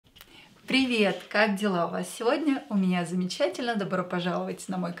Привет! Как дела у вас сегодня? У меня замечательно. Добро пожаловать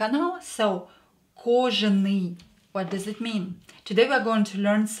на мой канал. So, кожаный. What does it mean? Today we are going to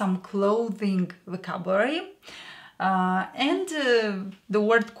learn some clothing vocabulary and the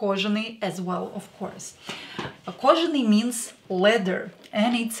word кожаный as well, of course. Кожаный means leather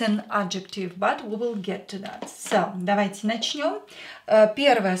and it's an adjective, but we will get to that. So, давайте начнем.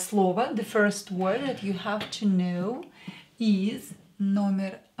 Первое слово, the first word that you have to know is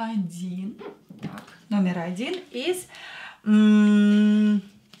номер один. Так, номер один is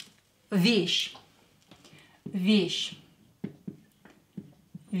вещь. Вещь.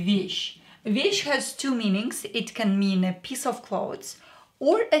 Вещь. Вещь has two meanings. It can mean a piece of clothes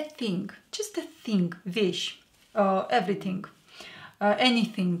or a thing. Just a thing. Вещь. Everything.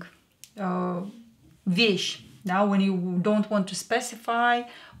 Anything. Вещь. Now, when you don't want to specify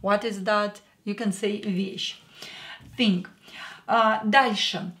what is that, you can say вещь. Thing.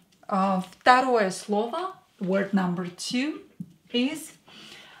 Дальше. Второе слово, word number two, is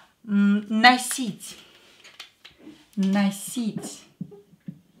носить. Носить.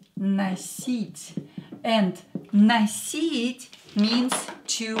 Носить. And носить means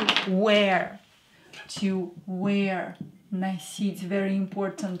to wear. To wear. Носить. Very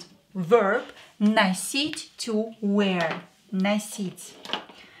important verb. Носить, to wear. Носить.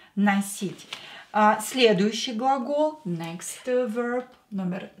 Носить. Следующий глагол, next verb,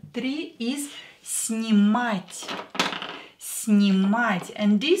 номер 3, is снимать. Снимать.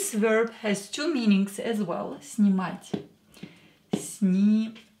 And this verb has two meanings as well. Снимать.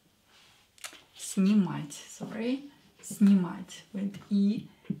 Снимать. Sorry. Снимать. With E.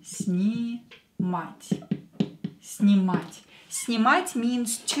 Снимать. Снимать. Снимать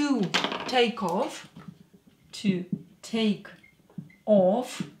means to take off. To take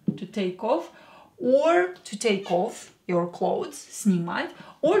off. To take off. Or to take off your clothes, снимать,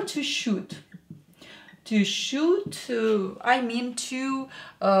 or to shoot. To shoot, I mean to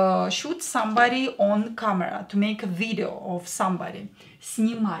shoot somebody on camera, to make a video of somebody.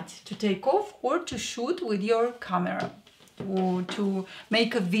 Снимать, to take off, or to shoot with your camera, to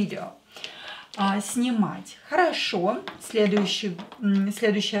make a video. Снимать. Хорошо. Следующее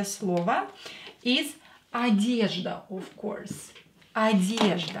слово is одежда, of course.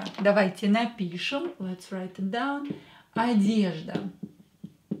 Одежда. Давайте напишем. Let's write it down. Одежда.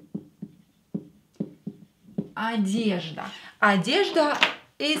 Одежда. Одежда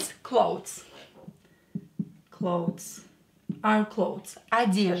is clothes. Clothes. Our clothes.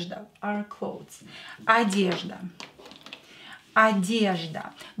 Одежда. Our clothes. Одежда.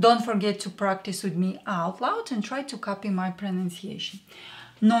 Одежда. Don't forget to practice with me out loud and try to copy my pronunciation.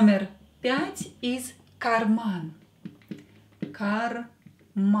 Номер 5 is карман.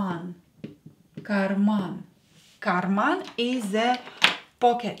 Карман. Карман. Карман is a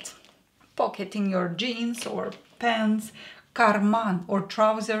pocket. Pocket in your jeans or pants. Карман or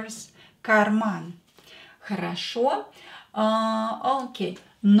trousers. Карман. Хорошо. Окей.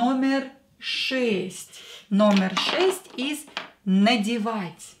 Номер 6. Номер 6 is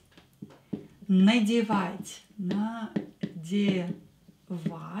надевать. Надевать. Надевать.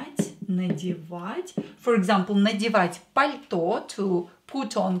 Надевать. For example, надевать пальто, to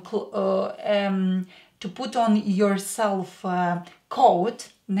put on yourself coat,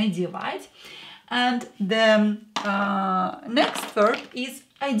 надевать. And the next verb is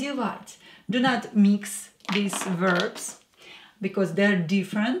одевать. Do not mix these verbs because they're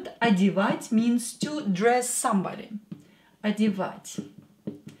different. Одевать means to dress somebody. Одевать.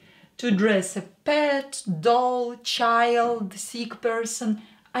 To dress a pet, doll, child, sick person.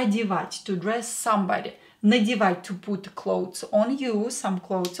 Одевать, to dress somebody. Надевать, to put clothes on you, some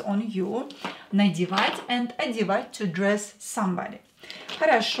clothes on you. Надевать and одевать, to dress somebody.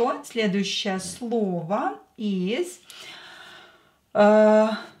 Хорошо, следующее слово is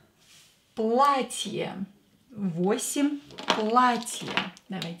платье. 8. Платье.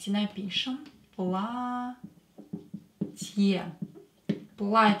 Давайте напишем. Платье.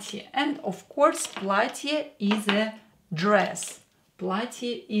 Платье. And of course, платье is a dress.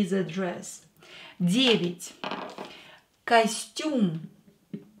 Платье is a dress. 9. Костюм.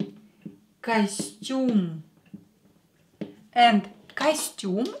 Костюм. And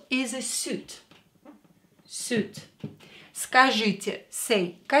костюм is a suit. Suit. Скажите,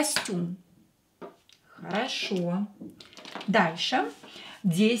 say, костюм. Хорошо. Дальше.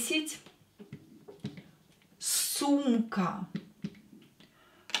 10. Сумка.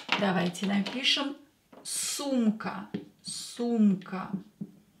 Давайте напишем сумка. Сумка.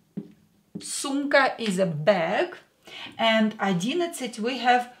 Сумка is a bag. And 11 we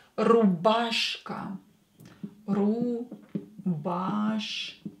have рубашка. Рубашка.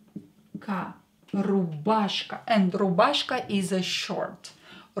 рубашка. And рубашка is a short.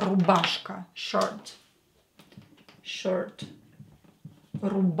 Рубашка, short. Short.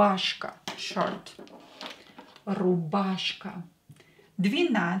 Рубашка, short. Рубашка.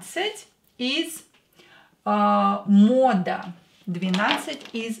 12 is мода.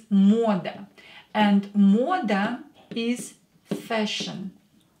 12 is мода. And мода is fashion.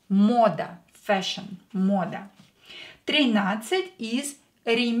 Мода, fashion, мода. 13 is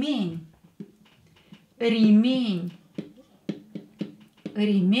ремень. Ремень.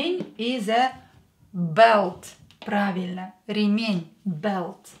 Ремень is a belt. Правильно. Ремень.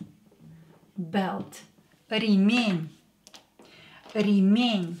 Belt. Belt. Ремень.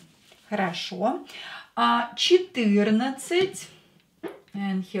 Ремень. Хорошо. 14.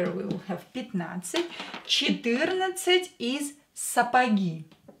 And here we will have 15. 14 is сапоги.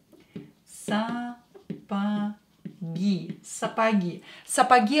 Сапоги. Сапоги.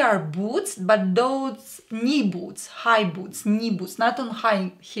 Сапоги are boots, but those knee boots, high boots, knee boots, not on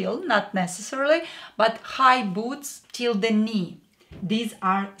high heel, not necessarily, but high boots till the knee. These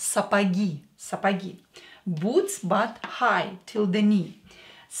are сапоги. Сапоги. Boots, but high till the knee.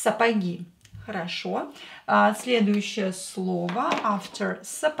 Сапоги. Хорошо. Следующее слово after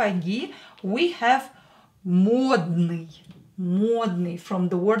сапоги we have модный. Модный from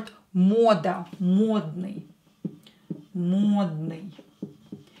the word мода. Модный. Модный.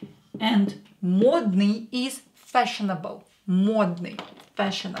 And модный is fashionable. Модный.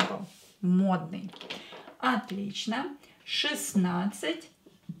 Fashionable. Модный. Отлично. 16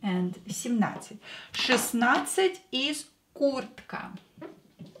 and 17. 16 is куртка.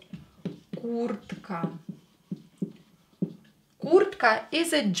 Куртка. Куртка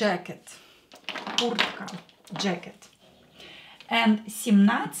is a jacket. Куртка. Jacket. And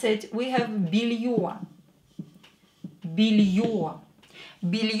 17 we have белье. Белье.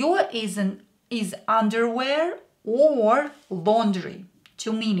 Белье is underwear or laundry.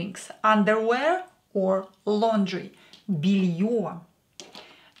 Two meanings. Underwear or laundry. Белье.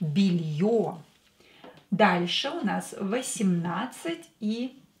 Белье. Дальше у нас 18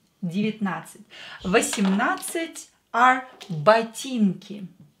 и 19. 18 are ботинки.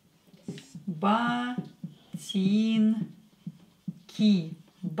 Ботинки.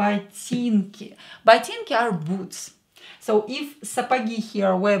 Ботинки. Ботинки are boots. So if сапоги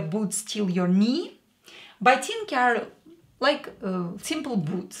here were boots till your knee, ботинки are like simple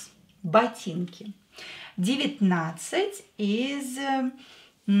boots. Ботинки. 19 is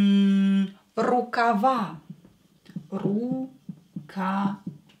рукава. Рукава.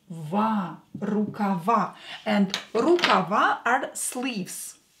 Рукава. And рукава are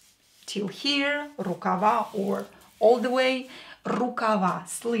sleeves. Till here, рукава, or all the way, рукава,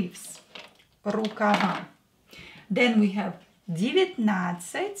 sleeves. Рукава. Then we have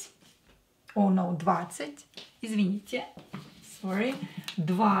 19. Oh no, 20. Извините. Sorry.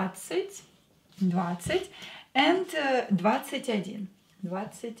 20. 20. And 21.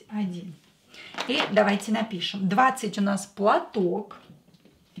 21. И давайте напишем. 20 у нас платок.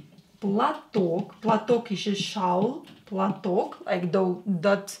 Платок. Платок is a shawl. Платок. Like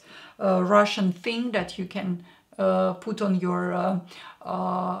that Russian thing that you can put on your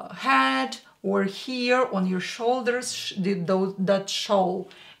head or here on your shoulders. That shawl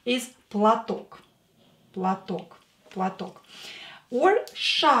is платок. Платок. Платок. Or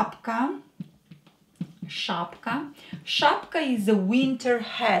шапка. Шапка. Шапка is a winter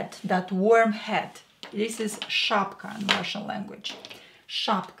hat, that warm hat. This is шапка in Russian language.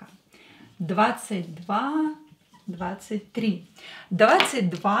 Шапка. 22, 23.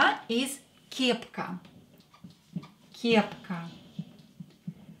 22 is кепка. Кепка.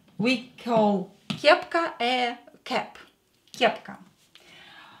 We call кепка a cap. Кепка.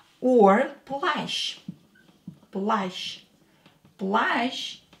 Or плащ. Плащ.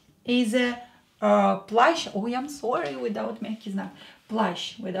 Плащ is a плащ. Oh, I'm sorry, without мягкий знак.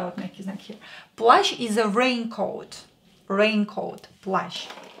 Плащ, without мягкий знак here. Плащ is a raincoat. Raincoat. Плащ.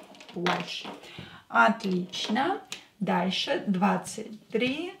 Плащ. Отлично. Дальше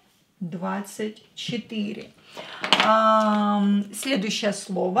 23, 24. Следующее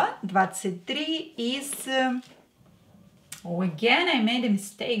слово 23 is... Oh, again, I made a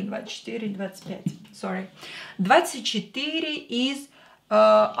mistake. 24, 25. Sorry. 24 is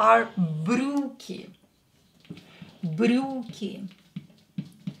are брюки. Брюки.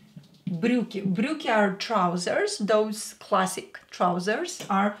 Брюки. Брюки are trousers. Those classic trousers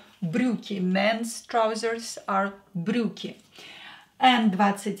are брюки. Men's trousers are брюки. And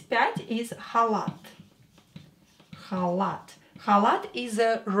 25 is халат. Халат. Халат is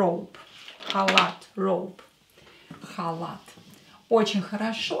a robe. Халат. Robe. Халат. Очень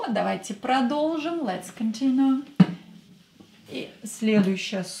хорошо. Давайте продолжим. Let's continue. И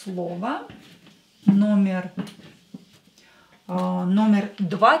следующее слово. Номер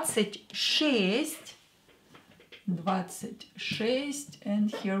 26. 26.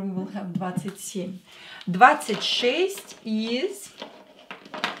 And here we will have 27. 26 is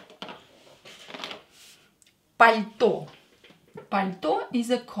пальто. Пальто is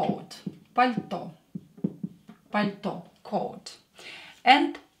a coat. Пальто. Пальто. Coat.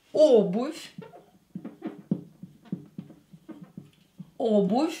 And обувь.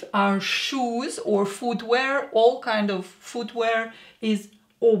 Обувь are shoes or footwear. All kind of footwear is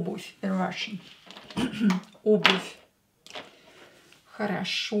обувь in Russian. Обувь.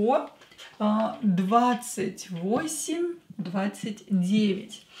 Хорошо. 28,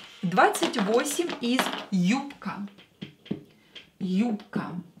 29. 28 is юбка.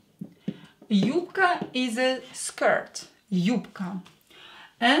 Юбка. Юбка is a skirt. Юбка.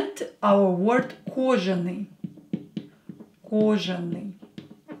 And our word кожаный. Кожаный.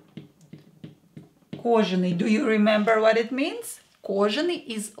 Кожаный. Do you remember what it means? Кожаный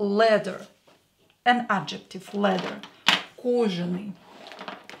is leather. An adjective, leather. Кожаный.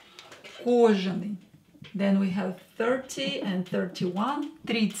 Кожаный. Then we have 30 and 31.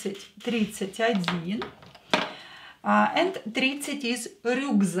 30. 31. And 30 is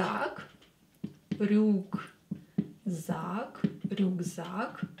рюкзак. Рюкзак.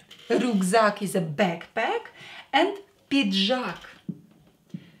 Рюкзак. Рюкзак is a backpack. And пиджак.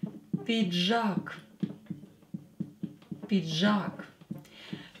 Пиджак. Пиджак.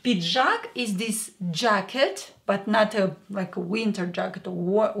 Pijak is this jacket, but not like a winter jacket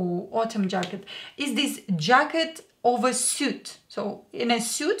or autumn jacket. Is this jacket of a suit. So in a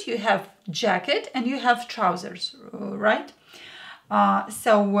suit you have jacket and you have trousers, right?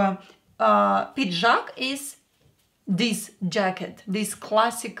 Pijak is this jacket, this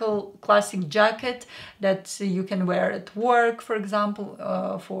classic jacket that you can wear at work, for example,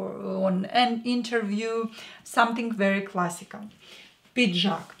 on an interview, something very classical.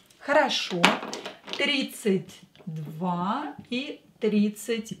 Пиджак. Хорошо. 32 и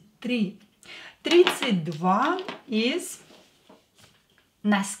 33. 32 is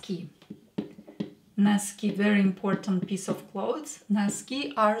носки. Носки, very important piece of clothes.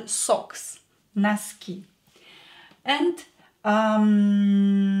 Носки are socks. Носки. And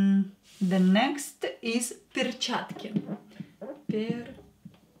the next is перчатки. Перчатки.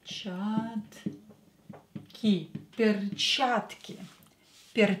 Перчатки.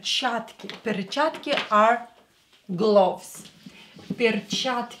 Перчатки. Перчатки are gloves.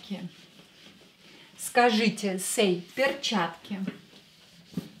 Перчатки. Скажите, say, перчатки.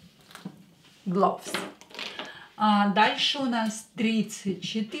 Gloves. Дальше у нас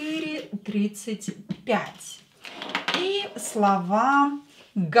 34, 35. И слова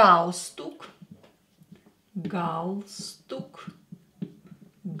галстук. Галстук.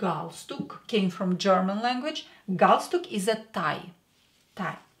 Галстук came from German language. Галстук is a tie.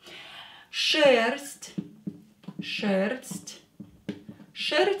 Tie. Шерсть. Шерсть.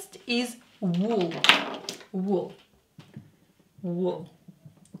 Шерсть is wool. Wool. Wool.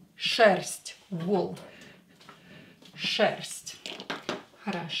 Шерсть. Wool. Шерсть.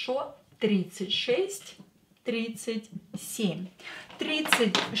 Хорошо. 36, 37.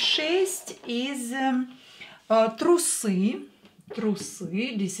 36 is трусы.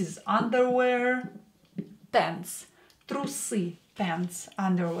 Трусы. This is underwear. Pants. Трусы. Pants.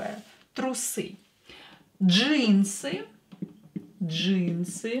 Underwear. Трусы. Джинсы.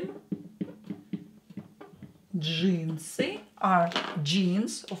 Джинсы. Джинсы are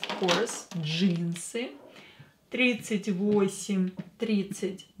jeans, of course. Джинсы. 38,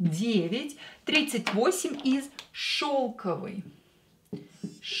 39. 38 is шелковый.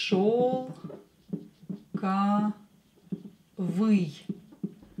 Шелковый.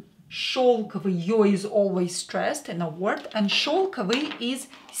 Шелковый. Yo is always stressed in a word. And шелковый is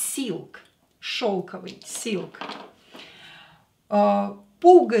silk. Шелковый. Silk.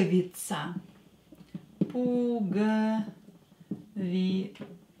 Пуговица. Пуговица.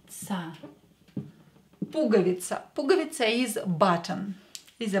 Пуговица. Пуговица is button.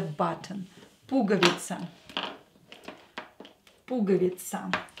 Is a button. Пуговица. Пуговица.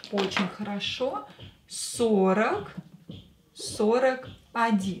 Очень хорошо. 40.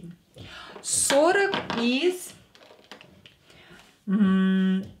 41. 40 is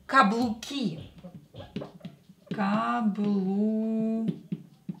каблуки. Каблуки.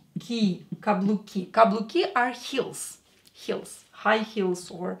 Каблуки. Каблуки are heels. Heels. High heels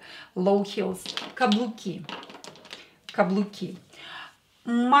or low heels. Каблуки. Каблуки.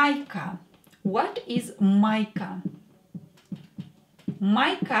 Майка. What is майка?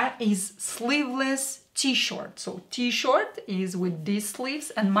 Майка is sleeveless t-shirt. So t-shirt is with these sleeves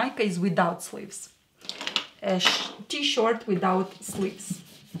and майка is without sleeves. A t-shirt without sleeves.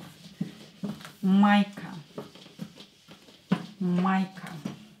 Майка. Майка.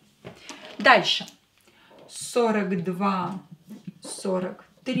 Дальше. 42,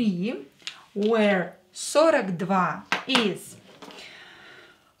 43, where 42 is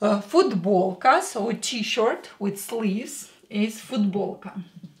футболка, so a t-shirt with sleeves is футболка.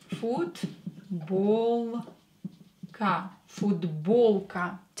 Футболка.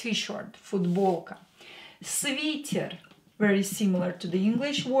 Футболка. T-shirt. Футболка. Свитер. Very similar to the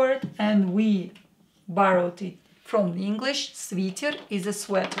English word, and we borrowed it from the English. Свитер is a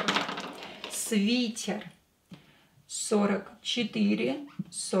sweater. Свитер. 44,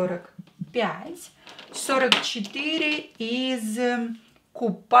 45. 44 is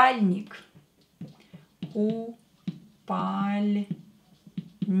купальник. Купальник.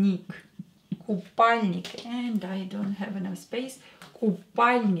 Купальник. And I don't have enough space.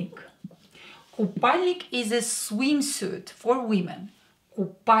 Купальник. Купальник is a swimsuit for women.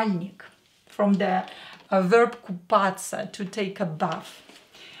 Купальник. From the verb купаться, to take a bath.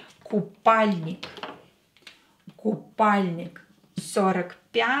 Купальник. Купальник.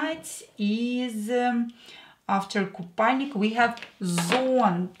 45 is, after купальник, we have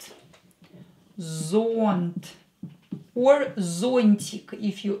зонт. Зонт. Or зонтик.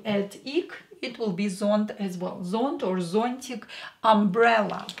 If you add ik, it will be зонт as well. Зонт or зонтик,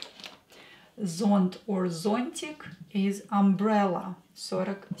 umbrella. Зонт or зонтик is umbrella.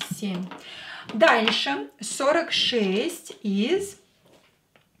 47. Дальше 46 is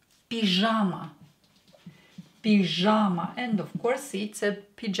пижама. Пижама. And of course it's a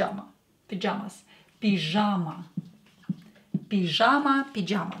pyjama. Pyjamas. Пижама. Пижама,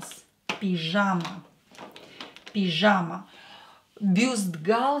 pyjamas. Пижама. Пижама.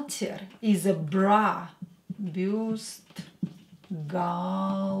 Бюстгальтер is a bra. Бюстгальтер.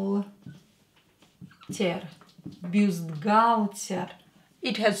 Бюстгальтер.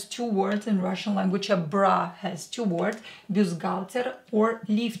 It has two words in Russian language. A bra has two words. Бюстгальтер or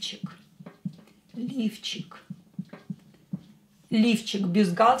лифчик. Лифчик. Лифчик.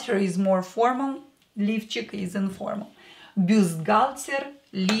 Бюстгальтер is more formal. Лифчик is informal. Бюстгальтер,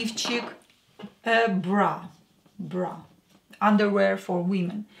 лифчик, bra. Bra. Underwear for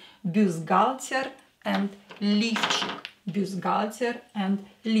women. Бюстгальтер and лифчик. Бюстгальтер and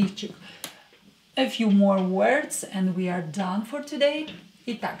лифчик. A few more words and we are done for today.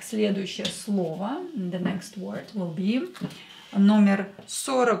 Итак, следующее слово. The next word will be номер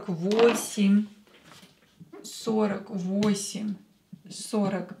 48, 48,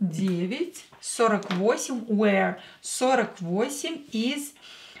 49, 48, where 48 is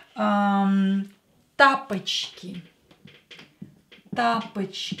тапочки.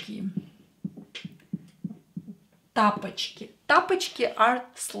 Тапочки. Тапочки. Тапочки are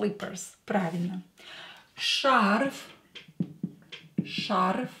slippers. Правильно. Шарф.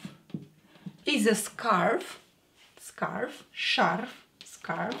 Шарф is a scarf. Scarf. Шарф.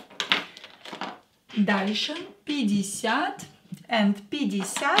 Scarf. Дальше 50. And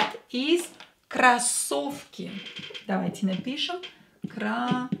 50 is кроссовки. Давайте напишем.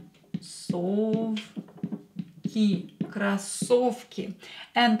 Кроссовки. Кроссовки.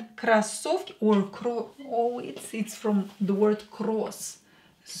 And кроссовки or it's from the word cross.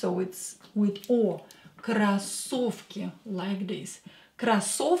 So it's with O. Кроссовки. Like this.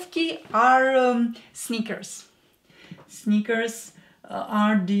 Кроссовки are sneakers. Sneakers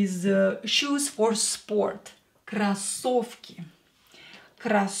are these shoes for sport. Кроссовки.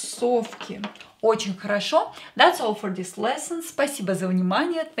 Кроссовки. Очень хорошо. That's all for this lesson. Спасибо за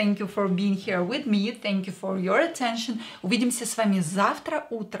внимание. Thank you for being here with me. Thank you for your attention. Увидимся с вами завтра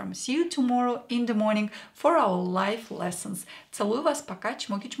утром. See you tomorrow in the morning for our live lessons. Целую вас. Пока.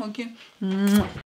 Чмоки-чмоки.